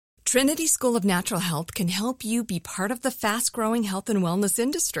Trinity School of Natural Health can help you be part of the fast-growing health and wellness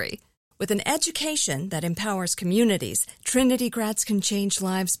industry. With an education that empowers communities, Trinity grads can change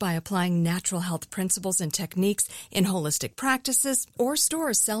lives by applying natural health principles and techniques in holistic practices or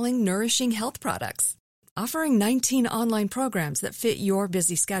stores selling nourishing health products. Offering 19 online programs that fit your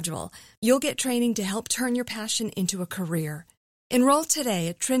busy schedule, you'll get training to help turn your passion into a career. Enroll today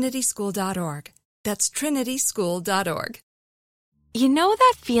at trinityschool.org. That's trinityschool.org. You know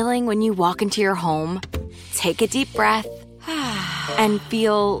that feeling when you walk into your home, take a deep breath, and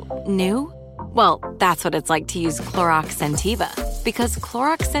feel new? Well, that's what it's like to use Clorox Scentiva. Because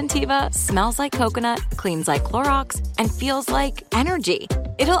Clorox Scentiva smells like coconut, cleans like Clorox, and feels like energy.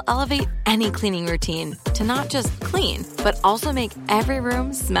 It'll elevate any cleaning routine to not just clean, but also make every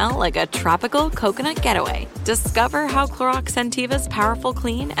room smell like a tropical coconut getaway. Discover how Clorox Scentiva's powerful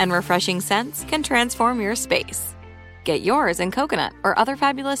clean and refreshing scents can transform your space. Get yours in coconut or other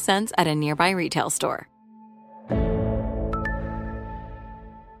fabulous scents at a nearby retail store.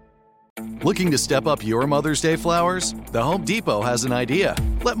 Looking to step up your Mother's Day flowers? The Home Depot has an idea.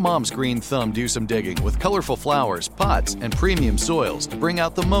 Let Mom's green thumb do some digging with colorful flowers, pots, and premium soils to bring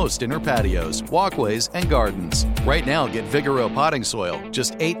out the most in her patios, walkways, and gardens. Right now, get Vigoro potting soil,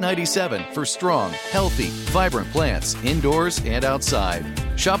 just $8.97 for strong, healthy, vibrant plants indoors and outside.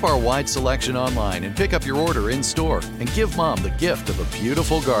 Shop our wide selection online and pick up your order in-store and give Mom the gift of a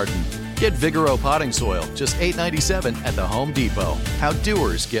beautiful garden. Get Vigoro potting soil, just $8.97 at the Home Depot. How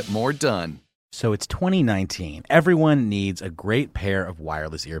doers get more done. So it's 2019. Everyone needs a great pair of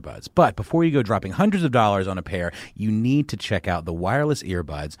wireless earbuds. But before you go dropping hundreds of dollars on a pair, you need to check out the wireless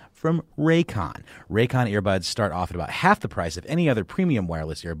earbuds from Raycon. Raycon earbuds start off at about half the price of any other premium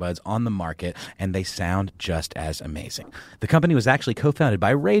wireless earbuds on the market, and they sound just as amazing. The company was actually co-founded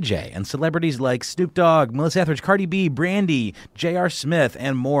by Ray J, and celebrities like Snoop Dogg, Melissa Etheridge, Cardi B, Brandy, J.R. Smith,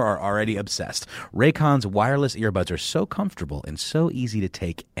 and more are already obsessed. Raycon's wireless earbuds are so comfortable and so easy to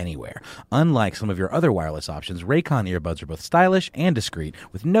take anywhere. Unlike some of your other wireless options, Raycon earbuds are both stylish and discreet,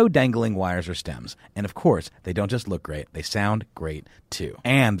 with no dangling wires or stems. And of course, they don't just look great, they sound great too.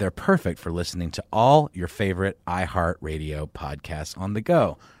 And they're perfect for listening to all your favorite iHeartRadio podcasts on the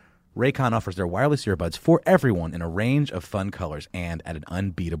go. Raycon offers their wireless earbuds for everyone in a range of fun colors and at an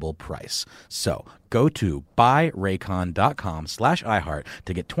unbeatable price. So go to buyraycon.com/iHeart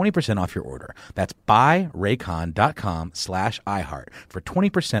to get 20% off your order. That's buyraycon.com/iHeart for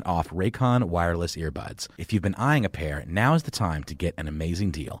 20% off Raycon wireless earbuds. If you've been eyeing a pair, now is the time to get an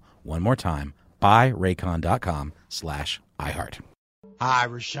amazing deal. One more time, buyraycon.com/iHeart. Hi,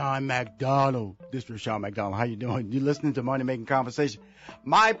 Rushion McDonald. This is Rushion McDonald. How you doing? You listening to Money Making Conversation?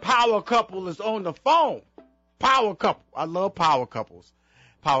 My power couple is on the phone. Power couple. I love power couples.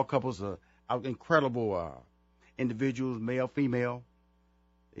 Power couples are incredible individuals, male, female.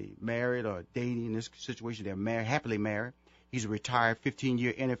 They married or dating. In this situation, they're married, happily married. He's a retired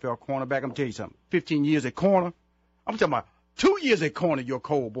 15-year NFL cornerback. I'm going to tell you something. 15 years at corner. I'm talking about 2 years at corner, you're a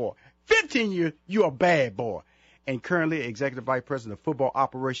cold boy. 15 years, you're a bad boy. And currently Executive Vice President of Football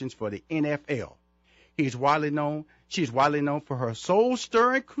Operations for the NFL. She is widely known for her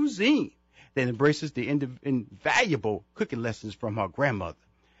soul-stirring cuisine that embraces the invaluable cooking lessons from her grandmother.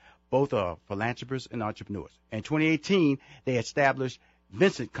 Both are philanthropists and entrepreneurs. In 2018, they established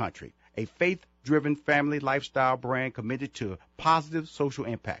Vincent Country, a faith-driven family lifestyle brand committed to positive social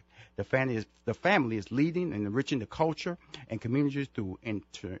impact. The family is leading and enriching the culture and communities through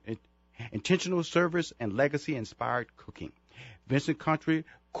intentional service and legacy-inspired cooking. Vincent Country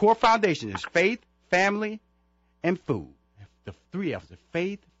core foundation is faith, family, and food. The three F's: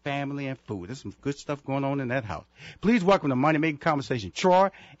 faith, family, and food. There's some good stuff going on in that house. Please welcome to Money Making Conversation, Troy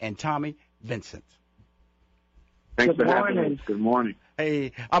and Tommy Vincent. Thanks for having me. Good morning.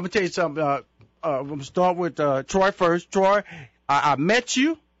 Hey, I'm gonna tell you something. I'm gonna start with Troy first. Troy, I met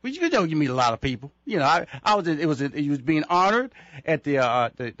you. Well, you know, you meet a lot of people. You know, he was being honored at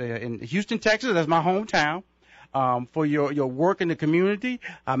in Houston, Texas. That's my hometown. For your work in the community.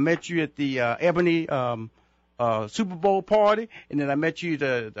 I met you at the Ebony Super Bowl party, and then I met you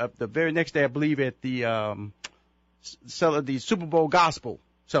the very next day, I believe, at the Super Bowl gospel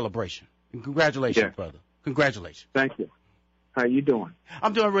celebration. And congratulations, brother. Congratulations. Thank you. How you doing?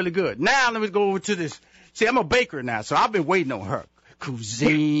 I'm doing really good. Now let me go over to this. See, I'm a baker now, so I've been waiting on her.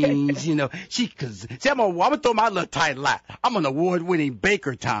 Cuisines, you know, I'm gonna throw my little title out. I'm an award-winning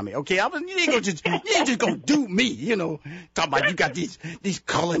baker, Tommy. Okay, you ain't just gonna do me, you know. Talking about you got these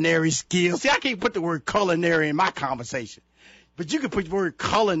culinary skills. See, I can't put the word culinary in my conversation, but you can put the word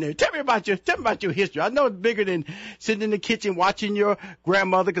culinary. Tell me about your history. I know it's bigger than sitting in the kitchen watching your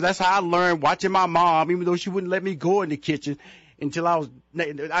grandmother, because that's how I learned, watching my mom, even though she wouldn't let me go in the kitchen. until I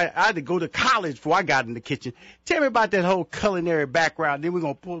had to go to college before I got in the kitchen. Tell me about that whole culinary background. Then we're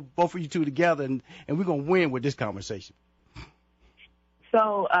going to pull both of you two together, and we're going to win with this conversation.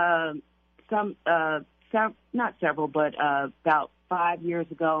 So not several, but about 5 years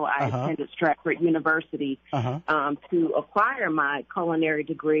ago, I attended Stratford University to acquire my culinary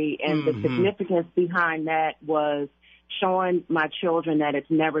degree, and the significance behind that was showing my children that it's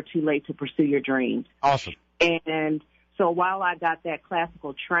never too late to pursue your dreams. Awesome. And so while I got that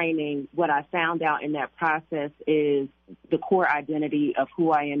classical training, what I found out in that process is the core identity of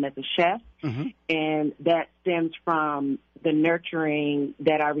who I am as a chef, and that stems from the nurturing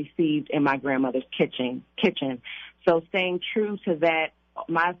that I received in my grandmother's kitchen. So staying true to that,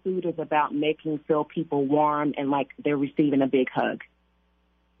 my food is about making feel people warm and like they're receiving a big hug.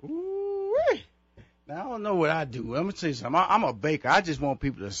 Ooh, now, I don't know what I do. I'm going to tell you something. I'm a baker. I just want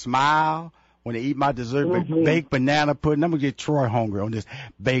people to smile when they eat my dessert, baked banana pudding. I'm going to get Troy hungry on this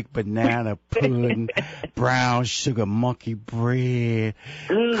baked banana pudding, brown sugar monkey bread,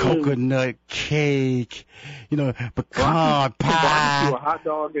 coconut cake, pecan pie. A hot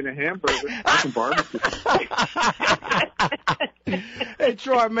dog and a hamburger. I can barbecue. Hey,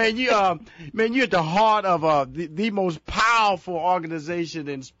 Troy, man, you're at the heart of the most powerful organization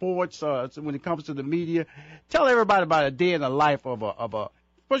in sports when it comes to the media. Tell everybody about a day in the life of a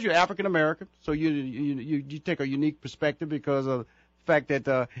Plus, you're African American, so you take a unique perspective because of the fact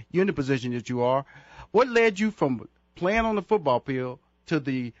that you're in the position that you are. What led you from playing on the football field to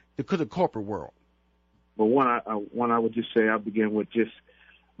the corporate world? Well, one I would just say I begin with just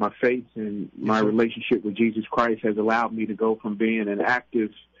my faith and my relationship with Jesus Christ has allowed me to go from being an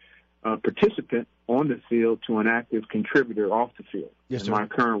active participant on the field to an active contributor off the field. Yes, sir. My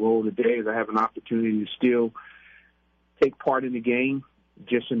current role today is I have an opportunity to still take part in the game,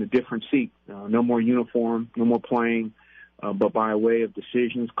 just in a different seat. No more uniform, no more playing, but by way of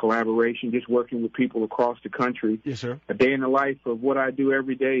decisions, collaboration, just working with people across the country. Yes, sir. A day in the life of what I do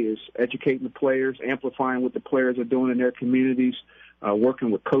every day is educating the players, amplifying what the players are doing in their communities,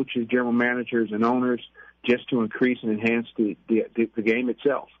 working with coaches, general managers, and owners just to increase and enhance the game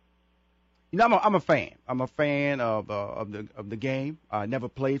itself. I'm a fan. I'm a fan of the game. I never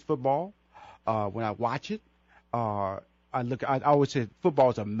played football. When I watch it, I always said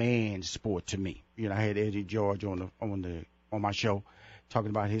football is a man's sport to me. I had Eddie George on my show talking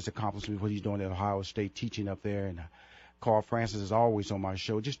about his accomplishments, what he's doing at Ohio State, teaching up there, and Carl Francis is always on my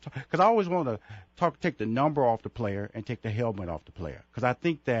show, just because I always want to take the number off the player and take the helmet off the player, because I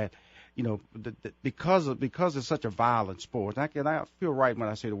think that because it's such a violent sport, and I feel right when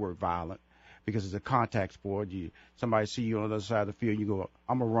I say the word violent, because it's a contact sport. Somebody see you on the other side of the field, you go,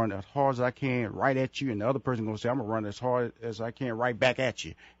 I'm going to run as hard as I can right at you, and the other person going to say, I'm going to run as hard as I can right back at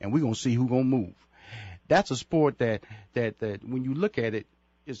you, and we're going to see who's going to move. That's a sport that when you look at it,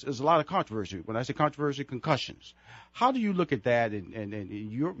 is a lot of controversy. When I say controversy, concussions. How do you look at that,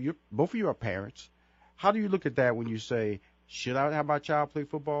 and you're both of you are parents, how do you look at that when you say, should I have my child play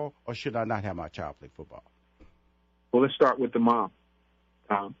football, or should I not have my child play football? Well, let's start with the mom.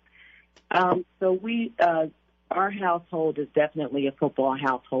 So our household is definitely a football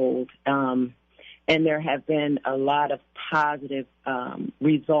household, and there have been a lot of positive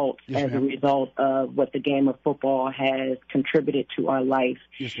results as a result of what the game of football has contributed to our life.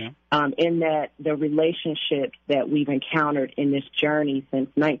 Yes, ma'am. In that the relationships that we've encountered in this journey since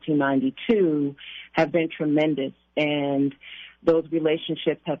 1992 have been tremendous, and those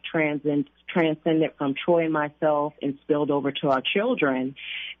relationships have transcended from Troy and myself and spilled over to our children.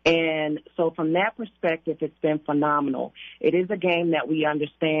 And so from that perspective, it's been phenomenal. It is a game that we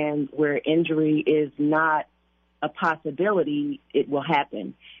understand where injury is not a possibility. It will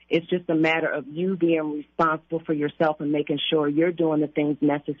happen. It's just a matter of you being responsible for yourself and making sure you're doing the things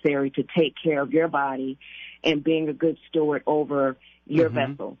necessary to take care of your body and being a good steward over your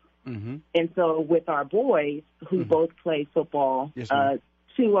vessel. Mm-hmm. And so with our boys who both play football, yes,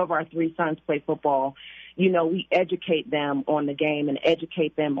 2 of our 3 sons play football, we educate them on the game and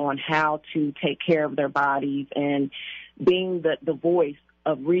educate them on how to take care of their bodies and being the voice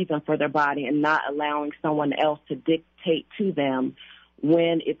of reason for their body and not allowing someone else to dictate to them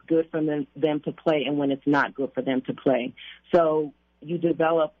when it's good for them to play and when it's not good for them to play. So you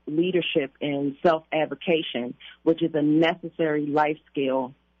develop leadership and self-advocation, which is a necessary life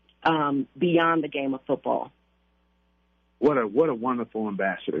skill beyond the game of football. What a wonderful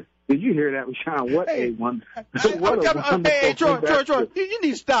ambassador. Did you hear that, Rashawn? What a wonderful Hey, Troy, you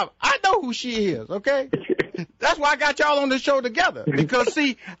need to stop. I know who she is, okay? That's why I got y'all on the show together. Because,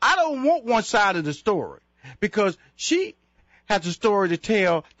 see, I don't want one side of the story. Because she has a story to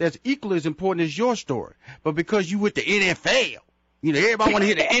tell that's equally as important as your story. But because you with the NFL, You know, everybody want to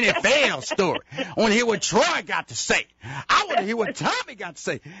hear the NFL story. I want to hear what Troy got to say. I want to hear what Tommy got to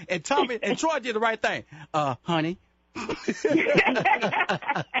say. And Troy did the right thing. Honey.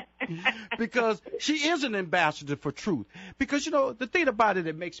 Because she is an ambassador for truth. Because, you know, the thing about it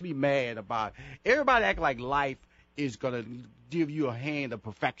that makes me mad about everybody act like life is going to give you a hand of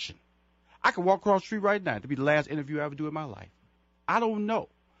perfection. I can walk across the street right now to be the last interview I ever do in my life. I don't know.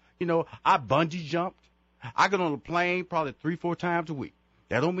 You know, I bungee jumped. I get on a plane probably 3-4 times a week.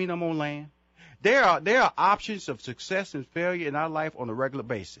 That don't mean I'm on land. There are options of success and failure in our life on a regular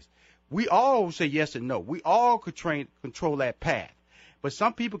basis. We all say yes and no. We all could control that path. But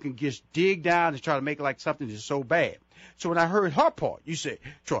some people can just dig down and try to make it like something that's so bad. So when I heard her part, you said,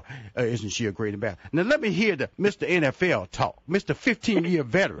 Troy, isn't she a great ambassador? Now let me hear the Mr. NFL talk, Mr. 15-year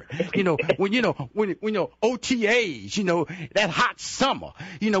veteran. When OTAs, that hot summer,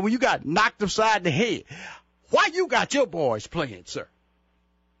 when you got knocked upside the head. Why you got your boys playing, sir?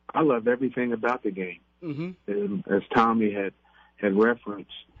 I love everything about the game. Mm-hmm. As Tommy had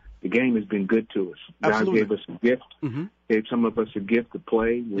referenced, the game has been good to us. Absolutely. God gave us a gift, gave some of us a gift to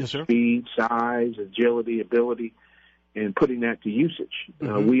play with speed, size, agility, ability, and putting that to usage.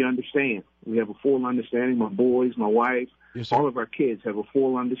 We understand. We have a full understanding. My boys, my wife, all of our kids have a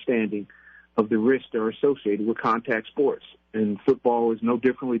full understanding of the risks that are associated with contact sports. And football is no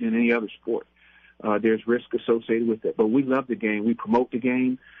differently than any other sport. There's risk associated with it. But we love the game. We promote the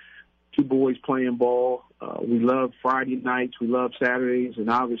game. 2 boys playing ball. We love Friday nights. We love Saturdays. And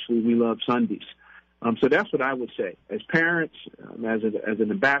obviously we love Sundays. So that's what I would say. As parents, as an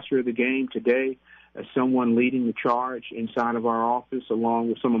ambassador of the game today, as someone leading the charge inside of our office along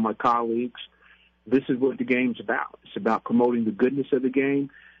with some of my colleagues, this is what the game's about. It's about promoting the goodness of the game.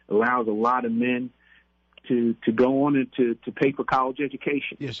 It allows a lot of men to go on and to pay for college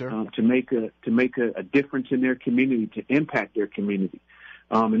education. Yes, sir. To make a difference in their community, to impact their community.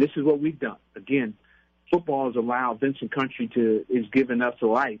 And this is what we've done. Again, football has allowed Vincent Country is giving us a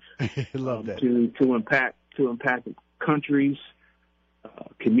life. Love that. To impact countries,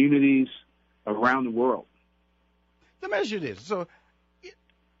 communities around the world. Let me ask you this. So,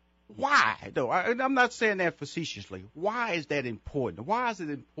 why, though? I'm not saying that facetiously. Why is that important? Why is it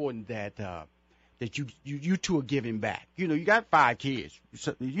important that you two are giving back? You got 5 kids.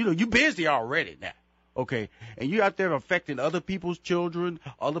 So, you're busy already now. Okay, and you're out there affecting other people's children,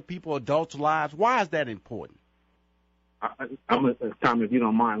 other people, adults' lives. Why is that important? Tom, if you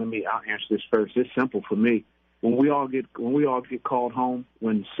don't mind, I'll answer this first. It's simple for me. When we all get called home,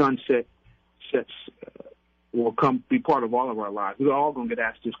 when sunset will come be part of all of our lives, we're all going to get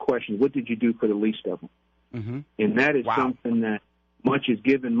asked this question: what did you do for the least of them? Mm-hmm. And that is something that much is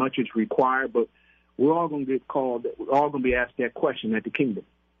given, much is required, but we're all going to get called. We're all going to be asked that question at the kingdom: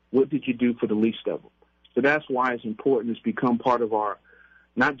 what did you do for the least of them? So that's why it's important. It's become part of our,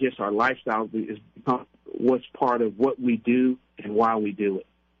 not just our lifestyle, but it's become what's part of what we do and why we do it.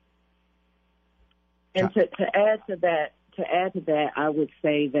 And to add to that, I would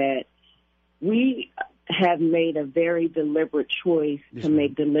say that we have made a very deliberate choice to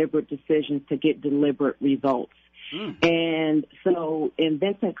make deliberate decisions to get deliberate results. And so in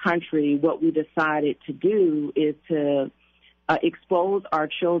Vincent Country, what we decided to do is to expose our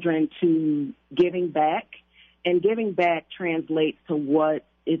children to giving back, and giving back translates to what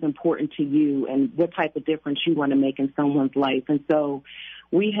is important to you and what type of difference you want to make in someone's life. And so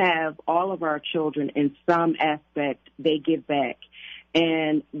we have all of our children in some aspect, they give back.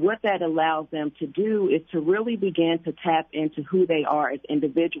 And what that allows them to do is to really begin to tap into who they are as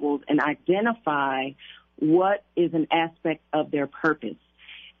individuals and identify what is an aspect of their purpose.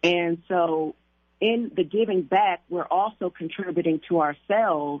 And so in the giving back, we're also contributing to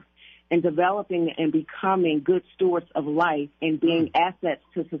ourselves and developing and becoming good stewards of life and being assets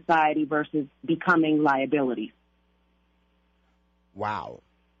to society versus becoming liabilities. Wow.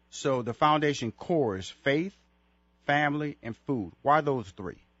 So the foundation core is faith, family, and food. Why those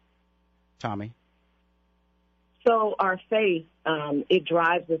 3? Tommy? So our faith, it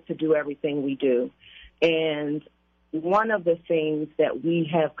drives us to do everything we do. And one of the things that we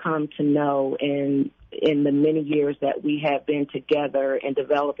have come to know in the many years that we have been together in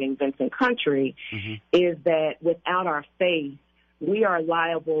developing Vincent Country is that without our faith, we are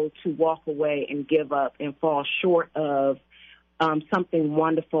liable to walk away and give up and fall short of something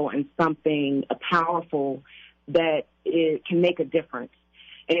wonderful and something powerful that it can make a difference.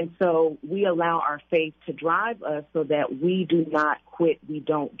 And so we allow our faith to drive us so that we do not quit, we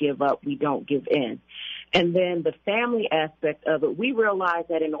don't give up, we don't give in. And then the family aspect of it, we realize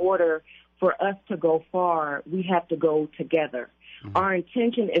that in order for us to go far, we have to go together. Mm-hmm. Our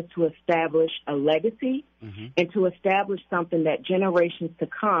intention is to establish a legacy and to establish something that generations to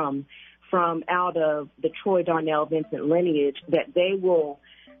come from out of the Troy Darnell Vincent lineage, that they will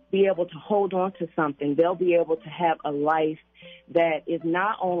be able to hold on to something. They'll be able to have a life that is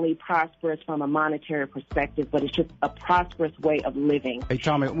not only prosperous from a monetary perspective, but it's just a prosperous way of living. Hey,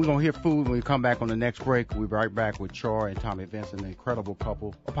 Tommy, we're going to hear food when we come back on the next break. We'll be right back with Troy and Tommy Vincent, an incredible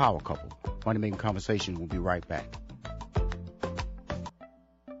couple, a power couple. Money Making Conversation. We'll be right back.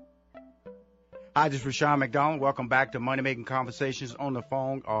 Hi, this is Rushion McDonald. Welcome back to Money Making Conversations. On the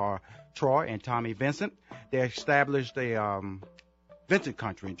phone are Troy and Tommy Vincent. They established a Vincent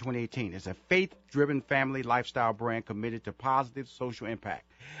Country in 2018. It's a faith-driven family lifestyle brand committed to positive social impact.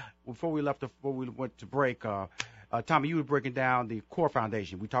 Before we went to break, Tommy, you were breaking down the core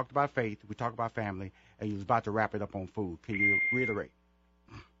foundation. We talked about faith, we talked about family, and you was about to wrap it up on food. Can you reiterate?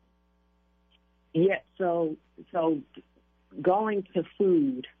 Yeah. So going to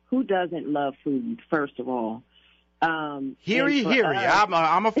food. Who doesn't love food? First of all. Hear ye.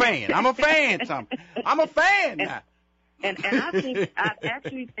 I'm a fan. I'm a fan, Tommy. I'm a fan now. And I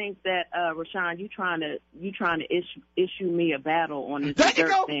actually think that Rushion, you trying to issue me a battle on this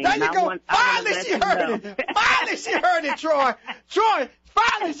dessert thing. There you go. Finally she heard it. Finally she heard it, Troy. Troy,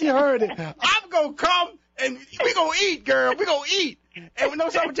 finally she heard it. I'm gonna come and we gonna eat, girl. We gonna eat. And no,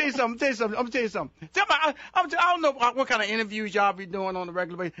 so I'm gonna tell you something. I don't know what kind of interviews y'all be doing on a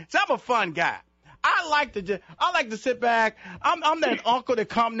regular basis. So I'm a fun guy. I like to sit back. I'm that uncle that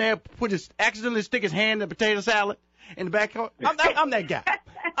come there, accidentally stick his hand in the potato salad in the back. I'm that guy.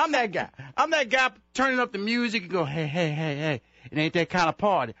 I'm that guy turning up the music and go, hey. It ain't that kind of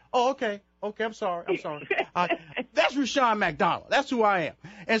party. Oh, okay, I'm sorry. That's Rushion McDonald. That's who I am.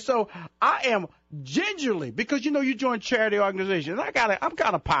 And so I am gingerly, because you join charity organizations. I'm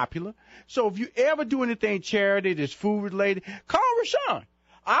kind of popular. So if you ever do anything charity that's food related, call Rushion.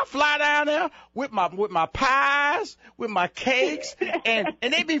 I fly down there with my pies, with my cakes, and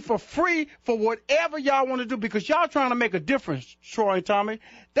they be for free for whatever y'all want to do, because y'all trying to make a difference, Troy and Tommy.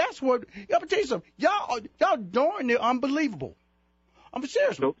 That's what, I'm tell you something. Y'all darn near unbelievable. I'm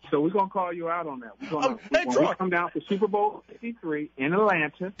serious. So we're going to call you out on that. We're going to come down for Super Bowl 53 in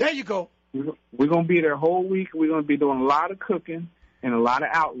Atlanta. There you go. We're going to be there whole week. We're going to be doing a lot of cooking and a lot of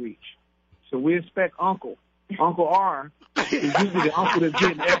outreach. So we expect Uncle R, is usually the uncle that's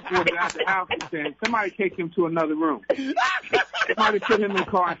getting escorted out the house and saying, somebody take him to another room. Somebody put him in the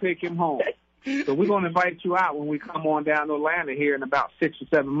car and take him home. So we're going to invite you out when we come on down to Atlanta here in about 6 or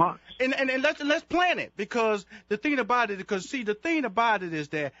 7 months. And let's plan it, because the thing about it is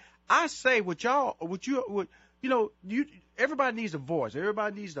that I say everybody needs a voice.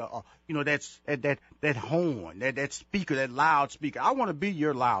 Everybody needs that horn, that speaker, that loudspeaker. I want to be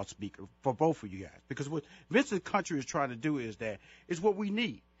your loudspeaker for both of you guys, because what Vincent Country is trying to do is what we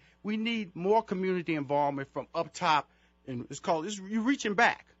need. We need more community involvement from up top, and you're reaching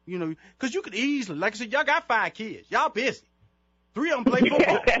back, because you could easily, like I said, y'all got 5 kids. Y'all busy. 3 of them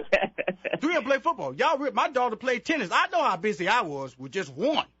play football. My daughter played tennis. I know how busy I was with just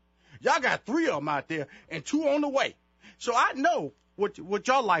 1. Y'all got 3 of them out there and 2 on the way. So I know what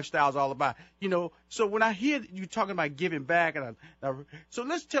your lifestyle is all about, So when I hear you talking about giving back, so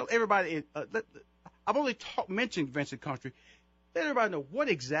let's tell everybody. I've only mentioned Vincent Country. Let everybody know what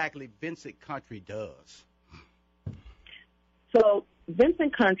exactly Vincent Country does. So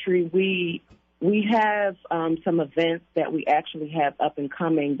Vincent Country, we have some events that we actually have up and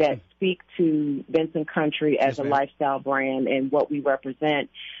coming that speak to Vincent Country as a lifestyle brand and what we represent.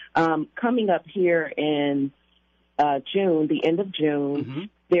 Coming up here in June, the end of June,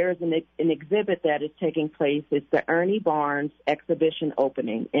 there's an exhibit that is taking place. It's the Ernie Barnes exhibition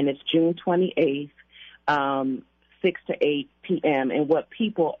opening, and it's June 28th, 6 to 8 p.m. And what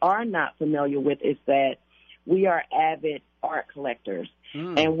people are not familiar with is that we are avid art collectors.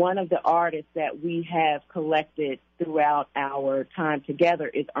 And one of the artists that we have collected throughout our time together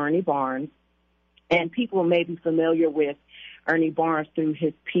is Ernie Barnes. And people may be familiar with Ernie Barnes through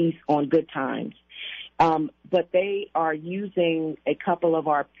his piece on Good Times. But they are using a couple of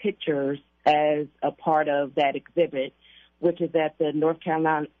our pictures as a part of that exhibit, which is at the North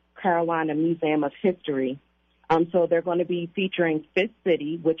Carolina Museum of History. So they're going to be featuring Fifth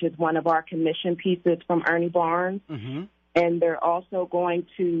City, which is one of our commission pieces from Ernie Barnes. And they're also going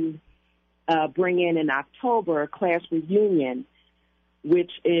to bring in October Class Reunion,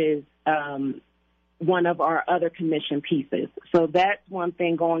 which is one of our other commission pieces. So that's one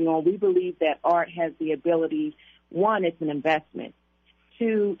thing going on. We believe that art has the ability, 1, it's an investment.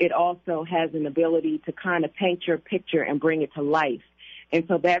 2, it also has an ability to kind of paint your picture and bring it to life. And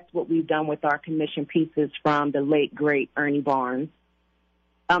so that's what we've done with our commission pieces from the late, great Ernie Barnes.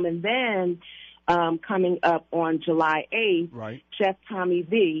 And then coming up on July 8th, right, Chef Tommy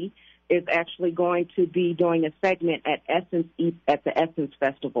V is actually going to be doing a segment at Essence Eats at the Essence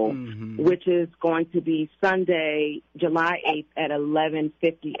Festival, which is going to be Sunday, July 8th at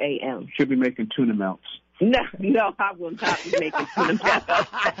 11:50 a.m. Should be making tuna melts. No, I will not be making tuna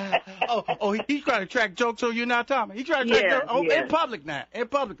melts. He's trying to crack jokes on you now, Tommy. He's trying to crack jokes in public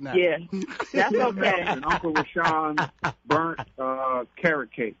now. Yeah, that's okay. And Uncle Rashawn burnt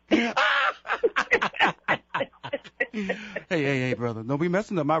carrot cake. Hey, brother, don't be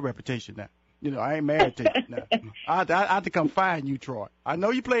messing up my reputation now. You know, I ain't married to you now. I have to come find you, Troy. I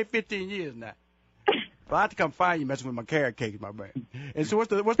know you played 15 years now. But I have to come find you messing with my carrot cake, my man. And so what's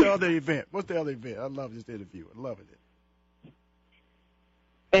the other event? What's the other event? I love this interview. I love it.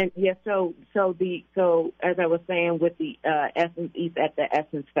 And yeah, so as I was saying with the Essence Eats at the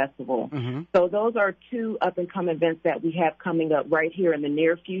Essence Festival, so those are two up and coming events that we have coming up right here in the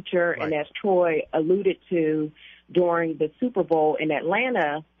near future. Right. And as Troy alluded to during the Super Bowl in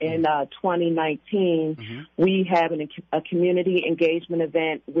Atlanta in 2019, we have a community engagement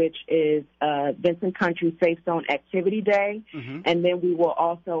event, which is Vincent Country Safe Zone Activity Day, and then we will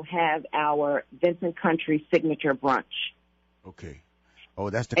also have our Vincent Country Signature Brunch. Okay. Oh,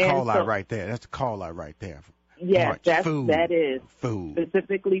 that's the call out right there. That's the call out right there. Yes, that is food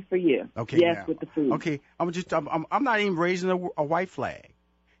specifically for you. Okay, yes, now, with the food. Okay, I'm not even raising a white flag.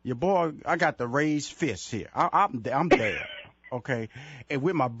 Your boy, I got the raised fist here. I'm there. Okay, and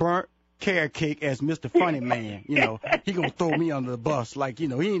with my burnt carrot cake as Mr. Funny Man, you know, he gonna throw me under the bus like, you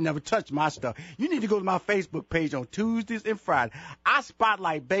know, he ain't never touched my stuff. You need to go to my Facebook page on Tuesdays and Fridays. I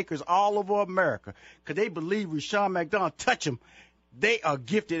spotlight bakers all over America because they believe Rushion McDonald touch them. They are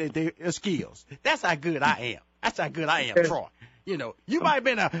gifted at their skills. That's how good I am. That's how good I am, Troy. You know, you might have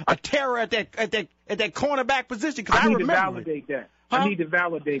been a terror at that cornerback position because I remember. I need to validate that. Huh? I need to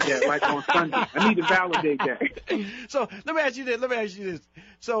validate that, like on Sunday. I need to validate that. So let me ask you this.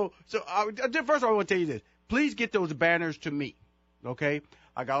 So first of all, I want to tell you this. Please get those banners to me, okay?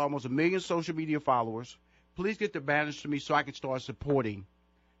 I got almost 1 million social media followers. Please get the banners to me so I can start supporting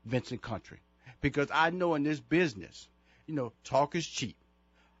Vincent Country. Because I know in this business, you know, talk is cheap.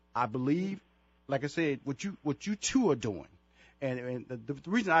 I believe, like I said, what you two are doing. And the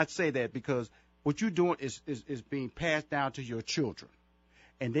reason I say that because what you're doing is being passed down to your children.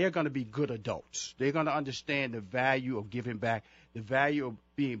 And they're going to be good adults. They're going to understand the value of giving back, the value of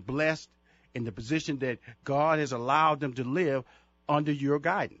being blessed in the position that God has allowed them to live under your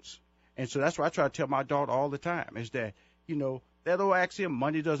guidance. And so that's what I try to tell my daughter all the time is that, you know, that old axiom,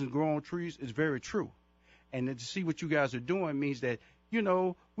 money doesn't grow on trees, is very true. And then to see what you guys are doing means that, you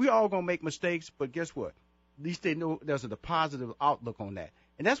know, we all going to make mistakes, but guess what? At least they know there's a positive outlook on that.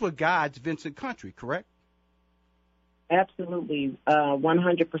 And that's what guides Vincent Country, correct? Absolutely,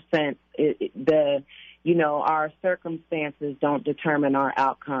 100%. Our circumstances don't determine our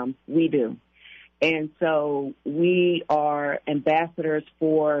outcome. We do. And so we are ambassadors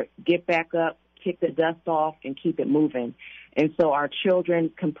for get back up, kick the dust off, and keep it moving. And so our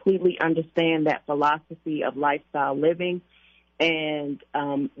children completely understand that philosophy of lifestyle living. And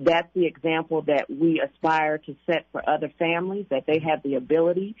that's the example that we aspire to set for other families, that they have the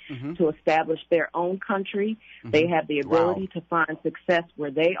ability to establish their own country. They have the ability to find success where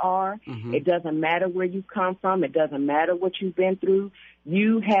they are. It doesn't matter where you come from. It doesn't matter what you've been through.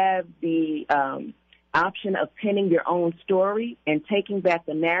 You have the option of penning your own story and taking back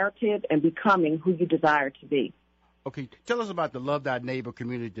the narrative and becoming who you desire to be. Okay. Tell us about the Love Thy Neighbor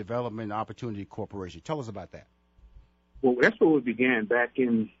Community Development Opportunity Corporation. Tell us about that. Well, that's where we began back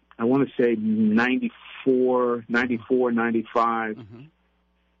in, I want to say, 94, 95.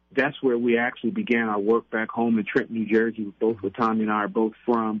 That's where we actually began our work back home in Trenton, New Jersey, both where Tommy and I are both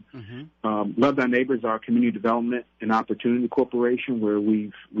from. Love Thy Neighbor is our community development and opportunity corporation where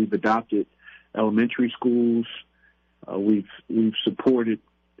we've adopted elementary schools. We've supported,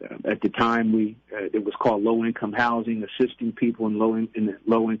 at the time, it was called low-income housing, assisting people in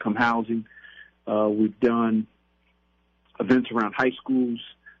low-income housing. We've done events around high schools.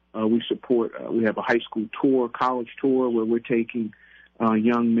 We support, we have a high school tour, college tour, where we're taking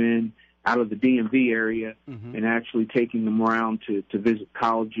young men out of the DMV area and actually taking them around to visit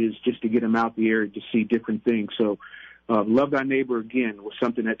colleges just to get them out the area to see different things. So Love Thy Neighbor, again, was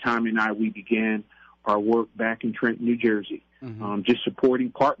something that Tommy and I, we began our work back in Trenton, New Jersey, just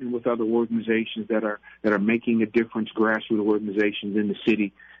supporting, partnering with other organizations that are making a difference, grassroots organizations in the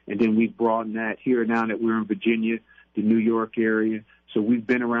city. And then we've broadened that here now that we're in Virginia the New York area. So we've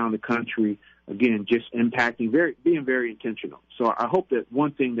been around the country, again, just impacting, being very intentional. So I hope that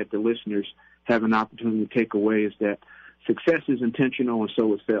one thing that the listeners have an opportunity to take away is that success is intentional and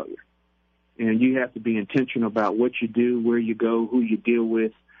so is failure. And you have to be intentional about what you do, where you go, who you deal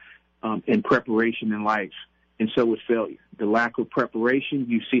with, in preparation in life. And so is failure. The lack of preparation,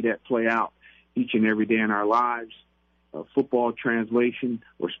 you see that play out each and every day in our lives. Football translation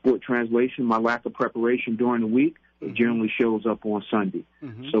or sport translation, my lack of preparation during the week, it generally shows up on Sunday.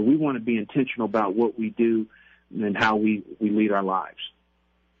 Mm-hmm. So we want to be intentional about what we do and how we lead our lives.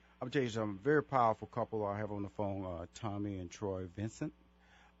 I'll tell you something, very powerful couple I have on the phone, Tommy and Troy Vincent.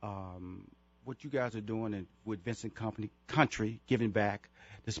 What you guys are doing with Vincent Country, giving back,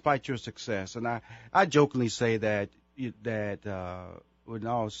 despite your success. And I jokingly say that in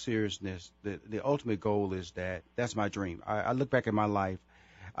all seriousness, the ultimate goal is that's my dream. I look back at my life.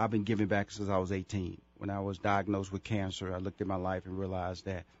 I've been giving back since I was 18. When I was diagnosed with cancer, I looked at my life and realized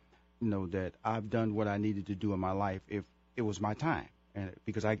that, that I've done what I needed to do in my life if it was my time, and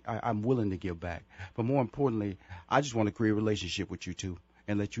because I'm willing to give back. But more importantly, I just want to create a relationship with you two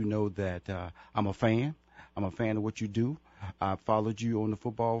and let you know that I'm a fan. I'm a fan of what you do. I followed you on the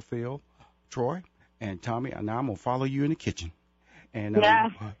football field, Troy and Tommy, and now I'm going to follow you in the kitchen. And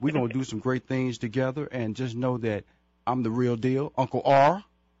we're going to do some great things together, and just know that I'm the real deal. Uncle R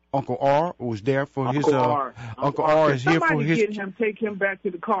was there for Uncle R. Uncle R is here for his. Somebody get him, take him back to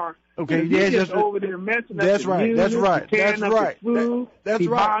the car. Okay, he's just over there messing up the music, That's right. He's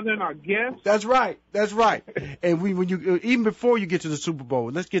bothering our guests. That's right. And when you even before you get to the Super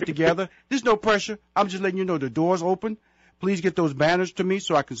Bowl, let's get together. There's no pressure. I'm just letting you know the door's open. Please get those banners to me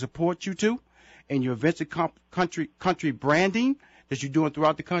so I can support you too, and your Vincent Country branding that you're doing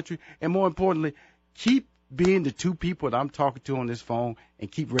throughout the country. And more importantly, keep being the two people that I'm talking to on this phone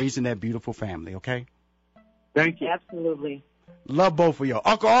and keep raising that beautiful family, okay? Thank you. Absolutely. Love both of y'all.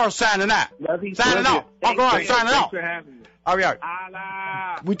 Uncle R signing out. Love you. Signing out. Uncle R signing out. Thanks for having me. All right.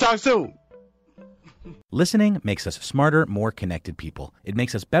 Allah. We talk soon. Listening makes us smarter, more connected people. It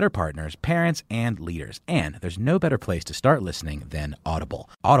makes us better partners, parents, and leaders. And there's no better place to start listening than Audible.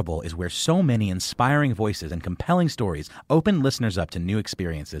 Audible is where so many inspiring voices and compelling stories open listeners up to new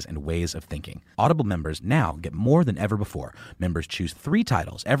experiences and ways of thinking. Audible members now get more than ever before. Members choose 3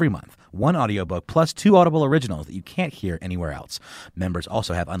 titles every month, 1 audiobook plus 2 Audible originals that you can't hear anywhere else. Members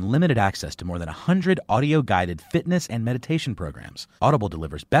also have unlimited access to more than 100 audio-guided fitness and meditation programs. Audible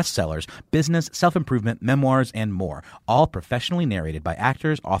delivers bestsellers, business, self-improvement, memoirs, and more, all professionally narrated by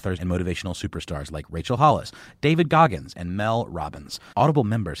actors, authors, and motivational superstars like Rachel Hollis, David Goggins, and Mel Robbins. Audible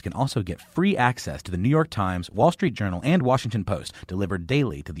members can also get free access to the New York Times, Wall Street Journal, and Washington Post delivered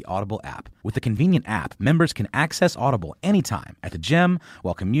daily to the Audible app. With the convenient app, members can access Audible anytime, at the gym,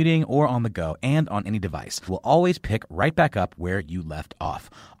 while commuting, or on the go, and on any device. We'll always pick right back up where you left off.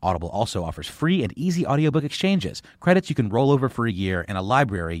 Audible also offers free and easy audiobook exchanges, credits you can roll over for a year, and a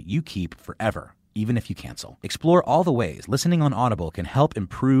library you keep forever, even if you cancel. Explore all the ways listening on Audible can help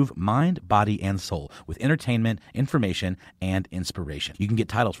improve mind, body, and soul with entertainment, information, and inspiration. You can get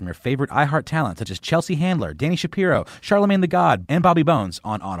titles from your favorite iHeart talent such as Chelsea Handler, Danny Shapiro, Charlemagne the God, and Bobby Bones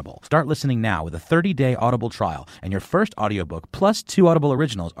on Audible. Start listening now with a 30-day Audible trial, and your first audiobook plus 2 Audible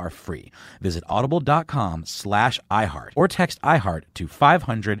originals are free. Visit audible.com/iHeart or text iHeart to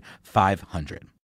 500-500.